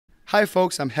Hi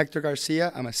folks, I'm Hector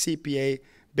Garcia. I'm a CPA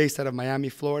based out of Miami,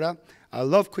 Florida. I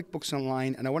love QuickBooks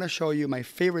Online, and I want to show you my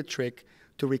favorite trick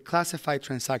to reclassify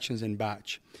transactions in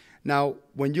batch. Now,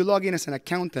 when you log in as an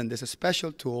accountant, there's a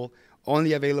special tool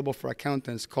only available for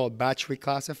accountants called Batch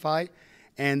Reclassify,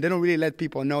 and they don't really let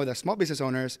people know that small business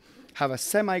owners have a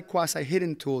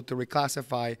semi-quasi-hidden tool to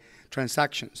reclassify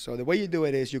transactions. So the way you do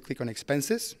it is you click on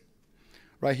Expenses,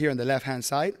 right here on the left-hand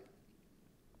side.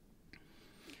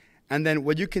 And then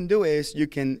what you can do is you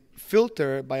can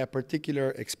filter by a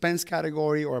particular expense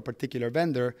category or a particular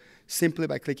vendor simply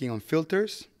by clicking on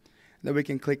Filters. Then we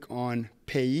can click on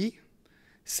Payee,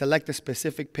 select a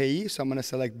specific payee. So I'm going to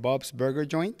select Bob's Burger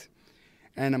Joint.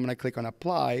 And I'm going to click on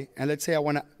Apply. And let's say I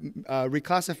want to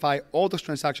reclassify all those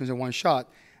transactions in one shot.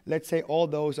 Let's say all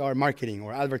those are marketing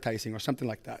or advertising or something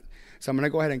like that. So I'm going to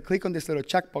go ahead and click on this little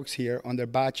checkbox here under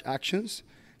Batch Actions.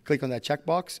 Click on that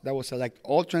checkbox. That will select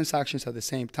all transactions at the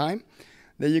same time.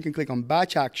 Then you can click on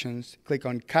Batch Actions, click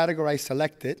on Categorize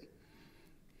Selected,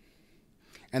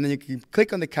 and then you can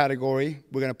click on the category.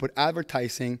 We're going to put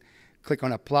advertising, click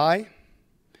on Apply,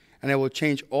 and it will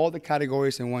change all the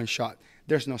categories in one shot.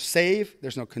 There's no save,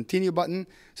 there's no continue button,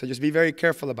 so just be very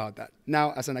careful about that.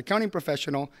 Now, as an accounting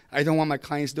professional, I don't want my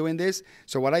clients doing this,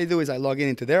 so what I do is I log in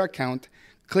into their account,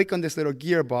 click on this little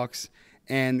gear box,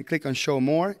 and click on Show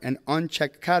More and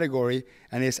uncheck Category,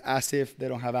 and it's as if they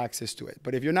don't have access to it.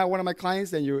 But if you're not one of my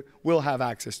clients, then you will have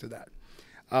access to that.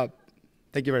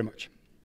 Thank you very much.